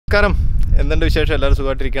നമസ്കാരം. എന്തുണ്ട് വിശേഷം? എല്ലാവരും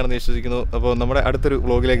സുഖമായിട്ടിരിക്കുകയാണെന്ന് വിശ്വസിക്കുന്നു. അപ്പോൾ നമ്മുടെ അടുത്തൊരു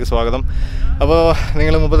വ്ലോഗിലേക്ക് സ്വാഗതം. അപ്പോൾ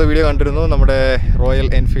നിങ്ങൾ മുമ്പത്തെ വീഡിയോ കണ്ടിരുന്നു. നമ്മുടെ റോയൽ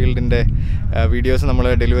എൻഫീൽഡിൻ്റെ വീഡിയോസ്, നമ്മൾ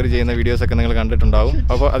ഡെലിവറി ചെയ്യുന്ന വീഡിയോസൊക്കെ നിങ്ങൾ കണ്ടിട്ടുണ്ടാകും.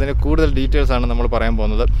 അപ്പോൾ അതിന് കൂടുതൽ ഡീറ്റെയിൽസാണ് നമ്മൾ പറയാൻ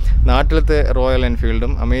പോകുന്നത്. നാട്ടിലത്തെ റോയൽ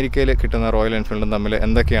എൻഫീൽഡും അമേരിക്കയിൽ കിട്ടുന്ന റോയൽ എൻഫീൽഡും തമ്മിൽ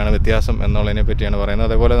എന്തൊക്കെയാണ് വ്യത്യാസം എന്നുള്ളതിനെ പറ്റിയാണ് പറയുന്നത്.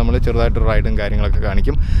 അതേപോലെ നമ്മൾ ചെറുതായിട്ട് റൈഡും കാര്യങ്ങളൊക്കെ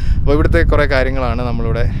കാണിക്കും. അപ്പോൾ ഇവിടുത്തെ കുറേ കാര്യങ്ങളാണ്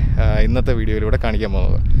നമ്മളിവിടെ ഇന്നത്തെ വീഡിയോയിലൂടെ കാണിക്കാൻ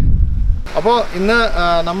പോകുന്നത്. അപ്പോൾ ഇന്ന്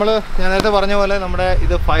ഞാൻ നേരത്തെ പറഞ്ഞ പോലെ നമ്മുടെ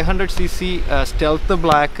ഇത് 500cc സ്റ്റെൽത്ത്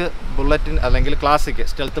ബ്ലാക്ക് ബുള്ളറ്റിൻ അല്ലെങ്കിൽ ക്ലാസിക്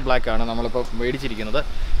സ്റ്റെൽത്ത് ബ്ലാക്കാണ് നമ്മളിപ്പോൾ മേടിച്ചിരിക്കുന്നത്.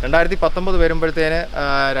 2019 വരുമ്പോഴത്തേന്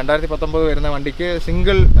 2019 വരുന്ന വണ്ടിക്ക്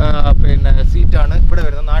സിംഗിൾ സീറ്റാണ് ഇവിടെ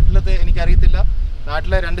വരുന്നത്. നാട്ടിലത്തെ എനിക്കറിയത്തില്ല,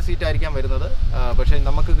 നാട്ടിലെ 2 സീറ്റായിരിക്കാം വരുന്നത്. പക്ഷേ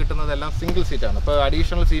നമുക്ക് കിട്ടുന്നതെല്ലാം സിംഗിൾ സീറ്റാണ്. അപ്പോൾ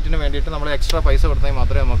അഡീഷണൽ സീറ്റിന് വേണ്ടിയിട്ട് നമ്മൾ എക്സ്ട്രാ പൈസ കൊടുത്തെങ്കിൽ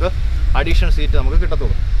മാത്രമേ നമുക്ക് അഡീഷണൽ സീറ്റ് നമുക്ക്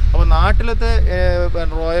കിട്ടത്തുള്ളൂ. അപ്പോൾ നാട്ടിലത്തെ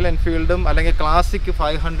റോയൽ എൻഫീൽഡും അല്ലെങ്കിൽ ക്ലാസിക്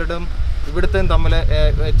 500ഉം ഇവിടുത്തെയും തമ്മിൽ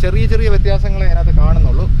ചെറിയ ചെറിയ വ്യത്യാസങ്ങളെ അതിനകത്ത്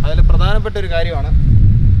കാണുന്നുള്ളൂ. അതിൽ പ്രധാനപ്പെട്ട ഒരു കാര്യമാണ്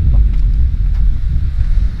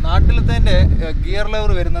നാട്ടിലത്തെ ഗിയർ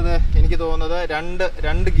ലെവർ വരുന്നത്. എനിക്ക് തോന്നുന്നത്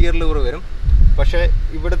രണ്ട് ഗിയർ ലിവർ വരും. പക്ഷേ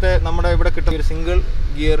നമ്മുടെ ഇവിടെ കിട്ടുന്ന ഒരു സിംഗിൾ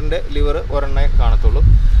ഗിയറിൻ്റെ ലിവർ ഒരെണ്ണേ കാണത്തുള്ളൂ.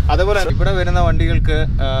 അതുപോലെ ഇവിടെ വരുന്ന വണ്ടികൾക്ക്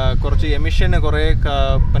കുറച്ച് എമിഷന് കുറേ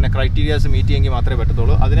ക്രൈറ്റീരിയാസ് മീറ്റ് ചെയ്യുമെങ്കിൽ മാത്രമേ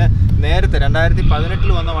പറ്റത്തുള്ളൂ. അതിന് നേരത്തെ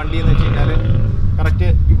 2018 വന്ന വണ്ടി എന്ന് വെച്ച് കഴിഞ്ഞാൽ കറക്റ്റ്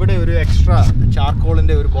ഇവിടെ ഒരു എക്സ്ട്രാ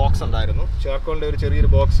ചാർക്കോളിൻ്റെ ഒരു ബോക്സ് ഉണ്ടായിരുന്നു. ചാർക്കോളിൻ്റെ ഒരു ചെറിയ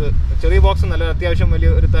ബോക്സ് നല്ല അത്യാവശ്യം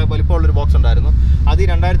വലിപ്പമുള്ളൊരു ബോക്സ് ഉണ്ടായിരുന്നു. അത്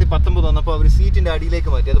 2019 വന്നപ്പോൾ അവർ സീറ്റിൻ്റെ അടിയിലേക്ക്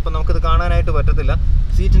മാറ്റി. അതിപ്പോൾ നമുക്കത് കാണാനായിട്ട് പറ്റത്തില്ല.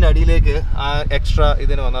 സീറ്റിൻ്റെ അടിയിലേക്ക് ആ എക്സ്ട്രാ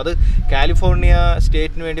ഇതിന് വന്നു. അത് കാലിഫോർണിയ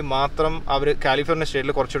സ്റ്റേറ്റിന് വേണ്ടി മാത്രം. കാലിഫോർണിയ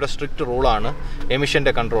സ്റ്റേറ്റിൽ കുറച്ചുകൂടെ സ്ട്രിക്റ്റ് റൂളാണ്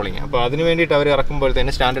എമിഷൻ്റെ കൺട്രോളിങ്. അപ്പോൾ അതിന് വേണ്ടിയിട്ട് അവർ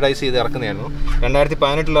ഇറക്കുമ്പോഴത്തേന് സ്റ്റാൻഡർഡൈസ് ചെയ്ത് ഇറക്കുന്നതായിരുന്നു.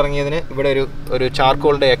 2018 ഇറങ്ങിയതിന് ഇവിടെ ഒരു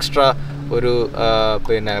ചാർക്കോളിൻ്റെ എക്സ്ട്രാ ഒരു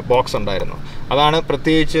ബോക്സ് ഉണ്ടായിരുന്നു. അതാണ്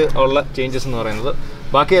പ്രത്യേകിച്ച് ഉള്ള ചേഞ്ചസ് എന്ന് പറയുന്നത്.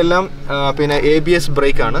 ബാക്കിയെല്ലാം ABS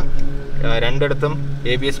ബ്രേക്കാണ്. രണ്ടിടത്തും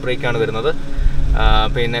ABS ബ്രേക്കാണ് വരുന്നത്.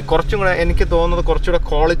 കുറച്ചും കൂടെ എനിക്ക് തോന്നുന്നത് കുറച്ചുകൂടെ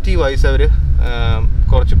ക്വാളിറ്റി വൈസ് അവർ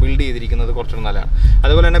കുറച്ച് ബിൽഡ് ചെയ്തിരിക്കുന്നത് കുറച്ചുകൂടെ നല്ലതാണ്.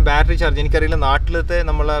 അതുപോലെ തന്നെ ബാറ്ററി ചാർജ് എനിക്കറിയില്ല. നാട്ടിലത്തെ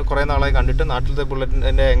നമ്മൾ കുറേ നാളായി കണ്ടിട്ട് നാട്ടിലത്തെ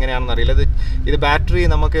ബുള്ളറ്റിൻ്റെ എങ്ങനെയാണെന്ന് അറിയില്ല. ഇത് ബാറ്ററി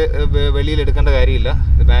നമുക്ക് വെളിയിൽ എടുക്കേണ്ട കാര്യമില്ല.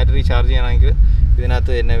 ഇത് ബാറ്ററി ചാർജ് ചെയ്യണമെങ്കിൽ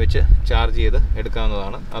ഇതിനകത്ത് തന്നെ വെച്ച് ചാർജ് ചെയ്ത്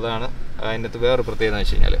എടുക്കാവുന്നതാണ്. അതാണ് അതിൻ്റെ അകത്ത് വേറൊരു പ്രത്യേകത എന്ന്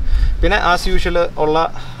വെച്ച് കഴിഞ്ഞാൽ. പിന്നെ ആസ് യൂഷ്വൽ ഉള്ള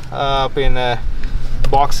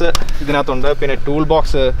ബോക്സ് ഇതിനകത്തുണ്ട്. പിന്നെ ടൂൾ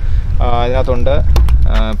ബോക്സ് ഇതിനകത്തുണ്ട്.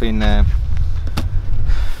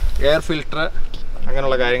 എയർ ഫിൽട്ടർ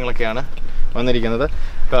അങ്ങനെയുള്ള കാര്യങ്ങളൊക്കെയാണ് വന്നിരിക്കുന്നത്.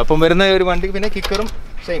 അപ്പം വരുന്ന ഒരു വണ്ടി പിന്നെ കിക്കറും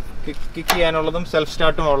സെയിം കിക്ക് ചെയ്യാനുള്ളതും സെൽഫ്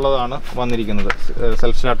സ്റ്റാർട്ടും ഉള്ളതാണ് വന്നിരിക്കുന്നത്.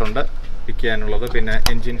 സെൽഫ് സ്റ്റാർട്ടുണ്ട്, കിക്ക് ചെയ്യാനുള്ളത്. പിന്നെ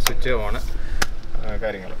എൻജിൻ സ്വിച്ച് ഓൺ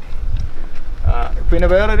കാര്യങ്ങൾ. പിന്നെ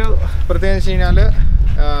വേറൊരു പ്രത്യേകത വെച്ച് കഴിഞ്ഞാൽ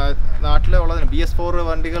നാട്ടിലുള്ളതിന് BS4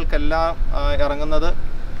 വണ്ടികൾക്കെല്ലാം ഇറങ്ങുന്നത്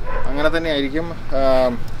അങ്ങനെ തന്നെ ആയിരിക്കും.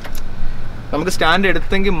 നമുക്ക് സ്റ്റാൻഡ്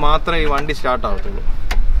എടുത്തെങ്കിൽ മാത്രമേ ഈ വണ്ടി സ്റ്റാർട്ട് ആവത്തുള്ളൂ.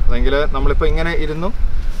 അതെങ്കിൽ നമ്മളിപ്പോൾ ഇങ്ങനെ ഇരുന്നു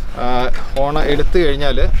ഹോൺ എടുത്തു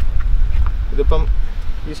കഴിഞ്ഞാൽ ഇതിപ്പം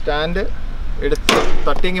ഈ സ്റ്റാൻഡ് എടുത്ത്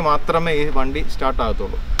തട്ടിയെങ്കിൽ മാത്രമേ ഈ വണ്ടി സ്റ്റാർട്ട്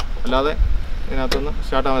ആകത്തുള്ളൂ. അല്ലാതെ ഇതിനകത്തൊന്നും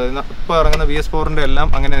സ്റ്റാർട്ട് ആകാതെ ഇപ്പോൾ ഇറങ്ങുന്ന BS4 എല്ലാം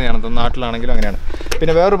അങ്ങനെ തന്നെയാണ്. നാട്ടിലാണെങ്കിലും അങ്ങനെയാണ്.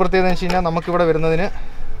 പിന്നെ വേറൊരു പ്രത്യേകത എന്ന് വെച്ച് കഴിഞ്ഞാൽ നമുക്കിവിടെ വരുന്നതിന്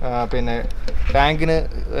ടാങ്കിന്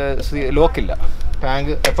ലോക്കില്ല.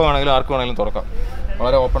 ടാങ്ക് എപ്പോൾ വേണമെങ്കിലും ആർക്ക് വേണമെങ്കിലും തുറക്കാം.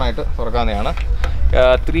 വളരെ ഓപ്പണായിട്ട് തുറക്കാവുന്നതാണ്.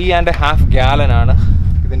 3.5 ഗാലനാണ്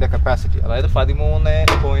ഇതിൻ്റെ കപ്പാസിറ്റി. അതായത്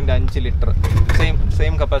 13.5 ലിറ്റർ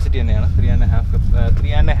സെയിം കപ്പാസിറ്റി തന്നെയാണ്.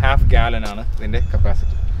 3.5 ഗാലനാണ് ഇതിൻ്റെ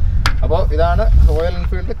കപ്പാസിറ്റി. അപ്പോൾ ഇതാണ് royal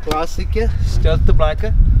Enfield classic stealth black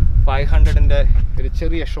 500ൻ്റെ ഒരു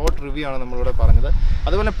ചെറിയ ഷോർട്ട് റിവ്യൂ ആണ് നമ്മളിവിടെ പറഞ്ഞത്.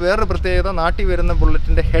 അതുപോലെ വേറൊരു പ്രത്യേകത, നാട്ടിൽ വരുന്ന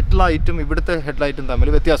ബുള്ളറ്റിൻ്റെ ഹെഡ്ലൈറ്റും ഇവിടുത്തെ ഹെഡ്ലൈറ്റും തമ്മിൽ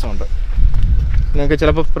വ്യത്യാസമുണ്ട്. നിങ്ങൾക്ക്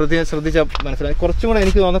ചിലപ്പോൾ പ്രത്യേകം ശ്രദ്ധിച്ചാൽ മനസ്സിലായി. കുറച്ചും കൂടെ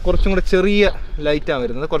എനിക്ക് തോന്നുന്നത് കുറച്ചും കൂടെ ചെറിയ ലൈറ്റാണ്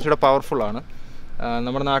വരുന്നത്. കുറച്ചുകൂടെ പവർഫുള്ളാണ്.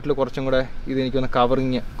 നമ്മുടെ നാട്ടിൽ കുറച്ചും കൂടെ എനിക്ക്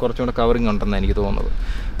തോന്നുന്നു കുറച്ചും കൂടെ കവറിങ് ഉണ്ടെന്ന് എനിക്ക് തോന്നുന്നത്.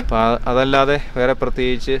 അപ്പോൾ അതല്ലാതെ വേറെ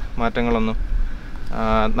പ്രത്യേകിച്ച് മാറ്റങ്ങളൊന്നും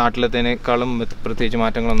നാട്ടിലത്തേനേക്കാളും പ്രത്യേകിച്ച്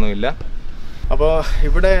മാറ്റങ്ങളൊന്നുമില്ല. അപ്പോൾ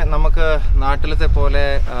ഇവിടെ നമുക്ക് നാട്ടിലത്തെ പോലെ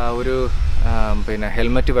ഒരു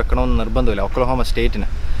ഹെൽമെറ്റ് വെക്കണമെന്ന് നിർബന്ധമില്ല. ഒക്ലഹോമ സ്റ്റേറ്റിന്,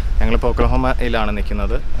 ഞങ്ങളിപ്പോൾ ഒക്ലഹോമയിലാണ്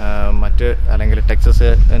നിൽക്കുന്നത്. അല്ലെങ്കിൽ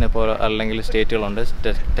ടെക്സസിനെ പോലെ അല്ലെങ്കിൽ സ്റ്റേറ്റുകളുണ്ട്.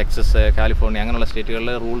 ടെക്സസ്, കാലിഫോർണിയ അങ്ങനെയുള്ള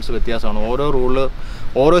സ്റ്റേറ്റുകളിലെ റൂൾസ് വ്യത്യാസമാണ്.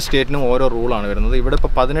 ഓരോ സ്റ്റേറ്റിനും ഓരോ റൂളാണ് വരുന്നത്. ഇവിടെ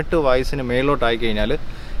ഇപ്പോൾ 18 വയസ്സിന് മേലോട്ടായി കഴിഞ്ഞാൽ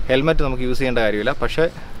ഹെൽമെറ്റ് നമുക്ക് യൂസ് ചെയ്യേണ്ട കാര്യമില്ല. പക്ഷേ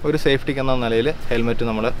ഒരു സേഫ്റ്റിക്ക് എന്ന നിലയിൽ ഹെൽമെറ്റ്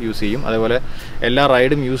നമ്മൾ യൂസ് ചെയ്യും. അതേപോലെ എല്ലാ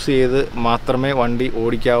റൈഡും യൂസ് ചെയ്ത് മാത്രമേ വണ്ടി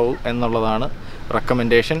ഓടിക്കാവൂ എന്നുള്ളതാണ്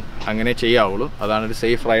റെക്കമെൻഡേഷൻ. അങ്ങനെ ചെയ്യാവുള്ളൂ. അതാണ് ഒരു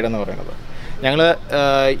സേഫ് റൈഡ് എന്ന് പറയുന്നത്. ഞങ്ങൾ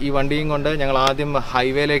ഈ വണ്ടിയും കൊണ്ട് ഞങ്ങൾ ആദ്യം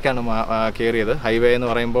ഹൈവേയിലേക്കാണ് കയറിയത്. ഹൈവേ എന്ന്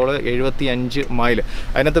പറയുമ്പോൾ 75 മൈൽ.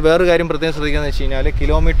 അതിനകത്ത് വേറൊരു കാര്യം പ്രത്യേകം ശ്രദ്ധിക്കുക എന്ന് വെച്ച് കഴിഞ്ഞാൽ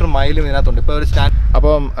കിലോമീറ്റർ മൈലും ഇതിനകത്തുണ്ട്. ഇപ്പോൾ ഒരു സ്റ്റാൻഡ്.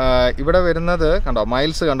 അപ്പം ഇവിടെ വരുന്നത് കണ്ടോ,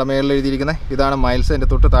 മൈൽസ് കണ്ടോ മേളിൽ എഴുതിയിരിക്കുന്നത്, ഇതാണ് മൈൽസ്. അതിൻ്റെ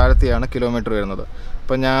തൊട്ട് താഴത്തെയാണ് കിലോമീറ്റർ വരുന്നത്.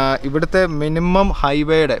 അപ്പോൾ ഇവിടുത്തെ മിനിമം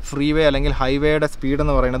ഹൈവേയുടെ ഫ്രീവേ അല്ലെങ്കിൽ ഹൈവേയുടെ സ്പീഡ്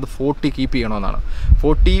എന്ന് പറയുന്നത് 40 കീപ്പ് ചെയ്യണമെന്നാണ്.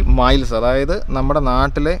 40 മൈൽസ്, അതായത് നമ്മുടെ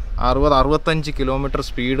നാട്ടിലെ 60-65 കിലോമീറ്റർ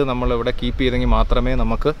സ്പീഡ് നമ്മളിവിടെ കീപ്പ് ചെയ്തെങ്കിൽ മാത്രമേ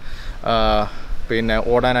നമുക്ക് പിന്നെ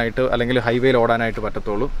ഓടാനായിട്ട് അല്ലെങ്കിൽ ഹൈവേയിൽ ഓടാനായിട്ട്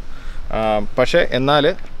പറ്റത്തുള്ളൂ. പക്ഷേ എന്നാൽ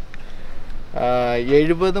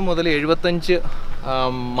 70 മുതൽ 75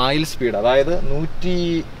 മൈൽ സ്പീഡ്, അതായത്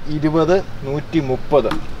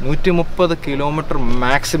 120-130 കിലോമീറ്റർ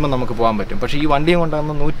മാക്സിമം നമുക്ക് പോകാൻ പറ്റും. പക്ഷേ ഈ വണ്ടിയും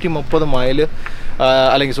കൊണ്ടാകുന്ന 130 മൈൽ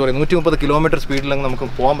അല്ലെങ്കിൽ 130 കിലോമീറ്റർ സ്പീഡിലൊന്നും നമുക്ക്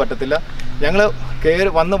പോകാൻ പറ്റത്തില്ല. ഞങ്ങൾ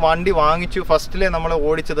വന്ന് വണ്ടി വാങ്ങിച്ചു. ഫസ്റ്റിലെ നമ്മൾ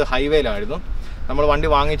ഓടിച്ചത് ഹൈവേയിലായിരുന്നു. നമ്മൾ വണ്ടി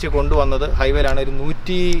വാങ്ങിച്ച് കൊണ്ടുവന്നത് ഹൈവേയിലാണ്. ഒരു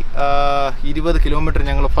 120 കിലോമീറ്റർ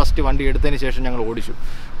ഞങ്ങൾ ഫസ്റ്റ് വണ്ടി എടുത്തതിന് ശേഷം ഞങ്ങൾ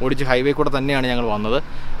ഓടിച്ച് ഹൈവേ കൂടെ തന്നെയാണ് ഞങ്ങൾ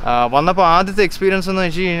വന്നപ്പോൾ ആദ്യത്തെ എക്സ്പീരിയൻസ് എന്ന്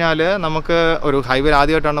വെച്ച് കഴിഞ്ഞാൽ, നമുക്ക് ഒരു ഹൈവേയിൽ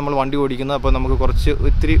ആദ്യമായിട്ടാണ് നമ്മൾ വണ്ടി ഓടിക്കുന്നത്. അപ്പോൾ നമുക്ക് കുറച്ച്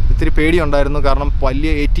ഇത്തിരി പേടിയുണ്ടായിരുന്നു. കാരണം വലിയ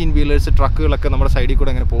 18 വീലേഴ്സ് ട്രക്കുകളൊക്കെ നമ്മുടെ സൈഡിൽ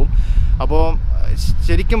കൂടെ അങ്ങനെ പോകും. അപ്പോൾ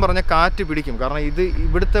ശരിക്കും പറഞ്ഞാൽ കാറ്റ് പിടിക്കും. കാരണം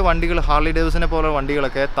ഇവിടുത്തെ വണ്ടികൾ ഹാർലി ഡേവിഡ്സനെ പോലെ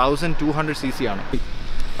വണ്ടികളൊക്കെ 1200 cc ആണ്.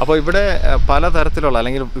 അപ്പോൾ ഇവിടെ പലതരത്തിലുള്ള,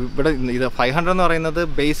 അല്ലെങ്കിൽ ഇവിടെ ഇത് 500 എന്ന് പറയുന്നത്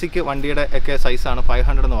ബേസിക് വണ്ടിയുടെ ഒക്കെ സൈസാണ്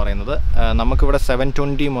 500 എന്ന് പറയുന്നത്. നമുക്കിവിടെ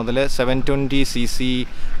 720 മുതൽ 720 cc,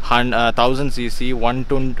 1000 cc,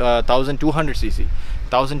 1200 cc,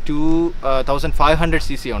 1500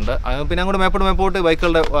 cc ഉണ്ട്. പിന്നെ അങ്ങോട്ട് മേപ്പോട്ട്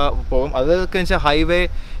ബൈക്കുകളുടെ പോകും. അതൊക്കെ വെച്ചാൽ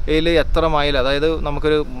ഹൈവേയിൽ എത്ര മൈൽ, അതായത്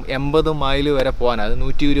നമുക്കൊരു 80 മൈൽ വരെ പോകാൻ, അത്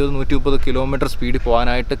 120-130 കിലോമീറ്റർ സ്പീഡിൽ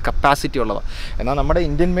പോകാനായിട്ട് കപ്പാസിറ്റി ഉള്ളതാണ്. എന്നാൽ നമ്മുടെ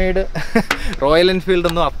ഇന്ത്യൻ മെയ്ഡ് റോയൽ എൻഫീൽഡ്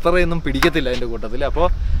ഒന്നും അത്രയൊന്നും പിടിക്കത്തില്ല അതിൻ്റെ കൂട്ടത്തിൽ. അപ്പോൾ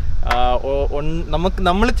നമ്മൾ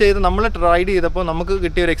റൈഡ് ചെയ്തപ്പോൾ നമുക്ക്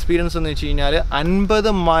കിട്ടിയ ഒരു എക്സ്പീരിയൻസ് എന്ന് വെച്ച് കഴിഞ്ഞാൽ,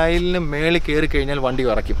 50 മൈലിന് മേളിൽ കയറി കഴിഞ്ഞാൽ വണ്ടി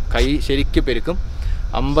വിറയ്ക്കും, കൈ ശരിക്കും പെരുക്കും.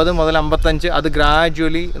 50 മുതൽ 55 അത്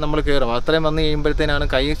ഗ്രാജുവലി നമ്മൾ കയറും. അത്രയും വന്ന് കഴിയുമ്പോഴത്തേനാണ്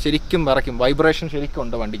കൈ ശരിക്കും വിറയ്ക്കും, വൈബ്രേഷൻ ശരിക്കും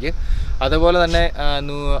ഉണ്ട് വണ്ടിക്ക്. അതേപോലെ തന്നെ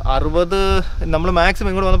 60 നമ്മൾ മാക്സിമം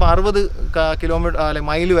ഇങ്ങോട്ട് വന്നപ്പോൾ 60 കിലോമീറ്റർ അല്ലെങ്കിൽ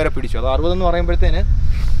മൈൽ വരെ പിടിച്ചു. അത് 60 എന്ന് പറയുമ്പോഴത്തേന്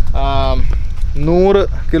 100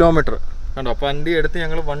 കിലോമീറ്റർ കണ്ടോ. അപ്പോൾ വണ്ടി എടുത്ത്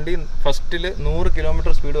ഞങ്ങൾ ഫസ്റ്റിൽ 100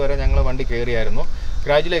 കിലോമീറ്റർ സ്പീഡ് വരെ ഞങ്ങൾ വണ്ടി കയറിയായിരുന്നു.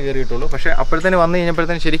 ഗ്രാജുവലേ കയറിയിട്ടുള്ളൂ. പക്ഷേ അപ്പോഴത്തേന് വന്നു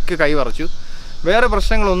കഴിഞ്ഞപ്പോഴത്തേന് ശരിക്കും കൈ വിറച്ചു. വേറെ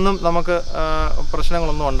പ്രശ്നങ്ങളൊന്നും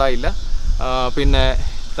ഉണ്ടായില്ല. പിന്നെ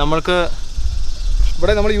നമ്മൾക്ക്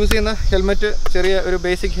ഇവിടെ നമ്മൾ യൂസ് ചെയ്യുന്ന ഹെൽമെറ്റ് ചെറിയ ഒരു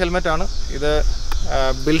ബേസിക് ഹെൽമെറ്റാണ്. ഇത്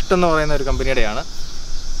ബിൽട്ട് എന്ന് പറയുന്ന ഒരു കമ്പനിയുടെയാണ്.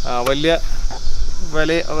 വലിയ വില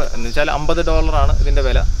എന്ന് വെച്ചാൽ $50 ഇതിൻ്റെ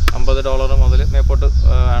വില. $50 മുതൽ മേപ്പോട്ട്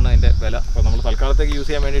ആണ് ഇതിൻ്റെ വില. അപ്പോൾ നമ്മൾ തൽക്കാലത്തേക്ക് യൂസ്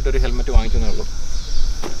ചെയ്യാൻ വേണ്ടിയിട്ട് ഒരു ഹെൽമെറ്റ് വാങ്ങിച്ചെന്നേ ഉള്ളൂ.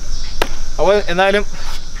 അപ്പോൾ എന്തായാലും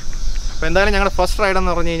ഞങ്ങളുടെ ഫസ്റ്റ് റൈഡ്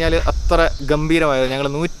എന്ന് പറഞ്ഞു കഴിഞ്ഞാൽ അത്ര ഗംഭീരമായത്. ഞങ്ങൾ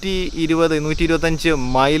 120-125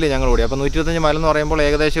 മൈൽ ഞങ്ങൾ ഓടി. അപ്പോൾ 125 മൈൽ എന്ന് പറയുമ്പോൾ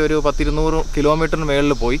ഏകദേശം ഒരു 100-200 കിലോമീറ്ററിന്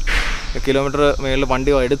മേളിൽ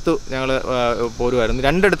വണ്ടി എടുത്തു ഞങ്ങൾ പോരുമായിരുന്നു.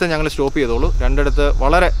 രണ്ടിടത്ത് ഞങ്ങൾ സ്റ്റോപ്പ് ചെയ്തോളൂ. രണ്ടിടത്ത്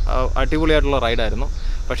വളരെ അടിപൊളിയായിട്ടുള്ള റൈഡായിരുന്നു.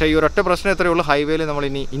 പക്ഷേ ഈ ഒരൊറ്റ പ്രശ്നം എത്രയേ ഉള്ളൂ, ഹൈവേയിൽ നമ്മൾ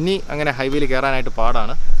ഇനി അങ്ങനെ ഹൈവേയിൽ കയറാനായിട്ട്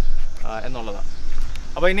പാടാണ് എന്നുള്ളതാണ്.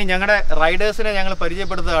 അപ്പോൾ ഇനി ഞങ്ങളുടെ റൈഡേഴ്സിനെ ഞങ്ങൾ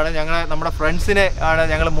പരിചയപ്പെടുത്തുകയാണ്. നമ്മുടെ ഫ്രണ്ട്സിനെ ആണ്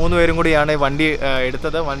ഞങ്ങൾ 3 പേരും കൂടിയാണ് വണ്ടി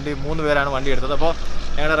എടുത്തത്. 3 പേരാണ് വണ്ടി എടുത്തത്. അപ്പോൾ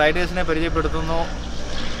ഞങ്ങളുടെ റൈഡേഴ്സിനെ പരിചയപ്പെടുത്തുന്നു.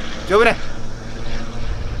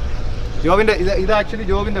 ജോബിൻ്റെ ഇത് ആക്ച്വലി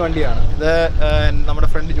ജോബിൻ്റെ വണ്ടിയാണ്. ഇത് നമ്മുടെ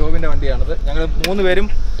ഫ്രണ്ട് ജോബിൻ്റെ വണ്ടിയാണിത്. ഞങ്ങൾ 3 പേരും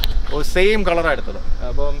സെയിം കളറാണ് എടുത്തത്.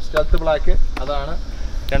 അപ്പം സ്റ്റെൽത്ത് ബ്ലാക്ക് അതാണ്.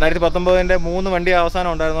 2019 3 വണ്ടി അവസാനം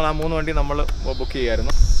ഉണ്ടായിരുന്നു. ആ 3 വണ്ടി നമ്മൾ ബുക്ക്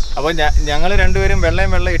ചെയ്യായിരുന്നു. അപ്പോൾ ഞങ്ങൾ 2 പേരും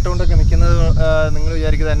വെള്ളയും ഇട്ടുകൊണ്ടൊക്കെ നിൽക്കുന്നത് നിങ്ങൾ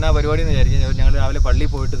വിചാരിക്കുന്നത് എന്നാ പരിപാടി എന്ന് വിചാരിക്കും. ഞങ്ങൾ രാവിലെ പള്ളിയിൽ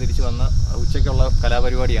പോയിട്ട് തിരിച്ച് വന്ന് ഉച്ചയ്ക്കുള്ള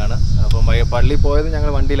കലാപരിപാടിയാണ്. അപ്പം പള്ളിയിൽ പോയത് ഞങ്ങൾ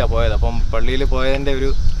വണ്ടിയിലാണ് പോയത്. അപ്പം പള്ളിയിൽ പോയതിൻ്റെ ഒരു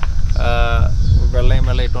വെള്ളയും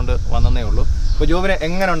ഇട്ടുകൊണ്ട് വന്നതേ ഉള്ളൂ. അപ്പോൾ ജോബിന്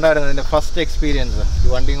എങ്ങനെ ഉണ്ടായിരുന്നു ഇതിൻ്റെ ഫസ്റ്റ് എക്സ്പീരിയൻസ്? ഈ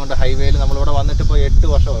വണ്ടിയും കൊണ്ട് ഹൈവേയിൽ നമ്മളിവിടെ വന്നിട്ട് ഇപ്പോൾ 8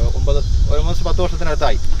 വർഷം, ഓൾമോസ്റ്റ് 10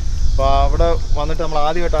 വർഷത്തിനടുത്തായി. അപ്പോൾ അവിടെ വന്നിട്ട് നമ്മൾ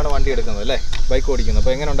ആദ്യമായിട്ടാണ് വണ്ടി എടുക്കുന്നത് അല്ലേ, ബൈക്ക് ഓടിക്കുന്നത്.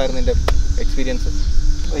 അപ്പോൾ എങ്ങനെ ഉണ്ടായിരുന്നു ഇതിൻ്റെ എക്സ്പീരിയൻസ്?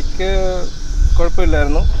 ബൈക്ക്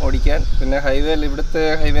കുഴപ്പമില്ലായിരുന്നു ഓടിക്കാൻ. പിന്നെ ഇവിടുത്തെ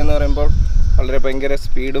ഹൈവേ എന്ന് പറയുമ്പോൾ വളരെ ഭയങ്കര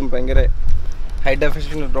സ്പീഡും ഭയങ്കര ഹൈ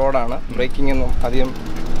ഡെഫിനിഷൻ റോഡാണ്. ബ്രേക്കിംഗ് ഒന്നും അധികം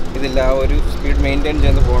ഇതില്ല. ആ ഒരു സ്പീഡ് മെയിൻറ്റെയിൻ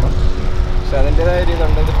ചെയ്ത് പോകണം. പക്ഷെ അതിൻ്റേതായ ഒരു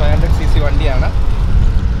ഇതുണ്ട്. ഇത് 500 cc വണ്ടിയാണ്.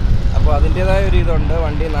 അപ്പോൾ അതിൻ്റേതായ ഒരു ഇതുണ്ട്.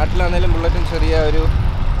 വണ്ടി നാട്ടിലാണെങ്കിലും ബുള്ളറ്റും ചെറിയ ഒരു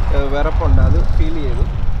വിറപ്പുണ്ട്, അത് ഫീൽ ചെയ്തു.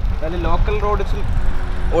 എന്നാലും ലോക്കൽ റോഡ്സിൽ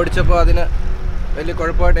ഓടിച്ചപ്പോൾ അതിന് വലിയ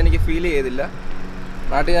കുഴപ്പമായിട്ട് എനിക്ക് ഫീൽ ചെയ്തില്ല.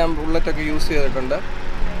 നാട്ടിൽ ഞാൻ ബുള്ളറ്റൊക്കെ യൂസ് ചെയ്തിട്ടുണ്ട്.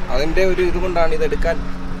 അതിൻ്റെ ഒരു ഇതുകൊണ്ടാണ് ഇതെടുക്കാൻ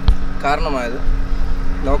കാരണമായത്.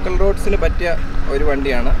 ലോക്കൽ റോഡ്സിന് പറ്റിയ ഒരു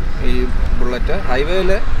വണ്ടിയാണ് ഈ ബുള്ളറ്റ്.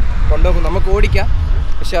 ഹൈവേയിൽ കൊണ്ടുപോകും നമുക്ക് ഓടിക്കാം,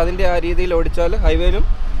 പക്ഷെ അതിൻ്റെ ആ രീതിയിൽ ഓടിച്ചാൽ ഹൈവേയിലും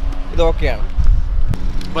ഇത് ഓക്കെയാണ്.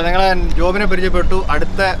 അപ്പോൾ ഞങ്ങൾ ജോബിനെ പരിചയപ്പെട്ടു.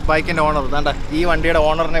 അടുത്ത ബൈക്കിൻ്റെ ഓണർ ഇതാണ്ട ഈ വണ്ടിയുടെ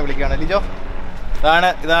ഓണറിനെ വിളിക്കുകയാണ്. ലിജോ,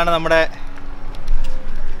 ഇതാണ് നമ്മുടെ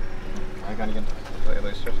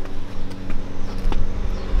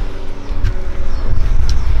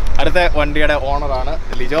അടുത്ത വണ്ടിയുടെ ഓണറാണ്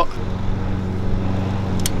ലിജോ.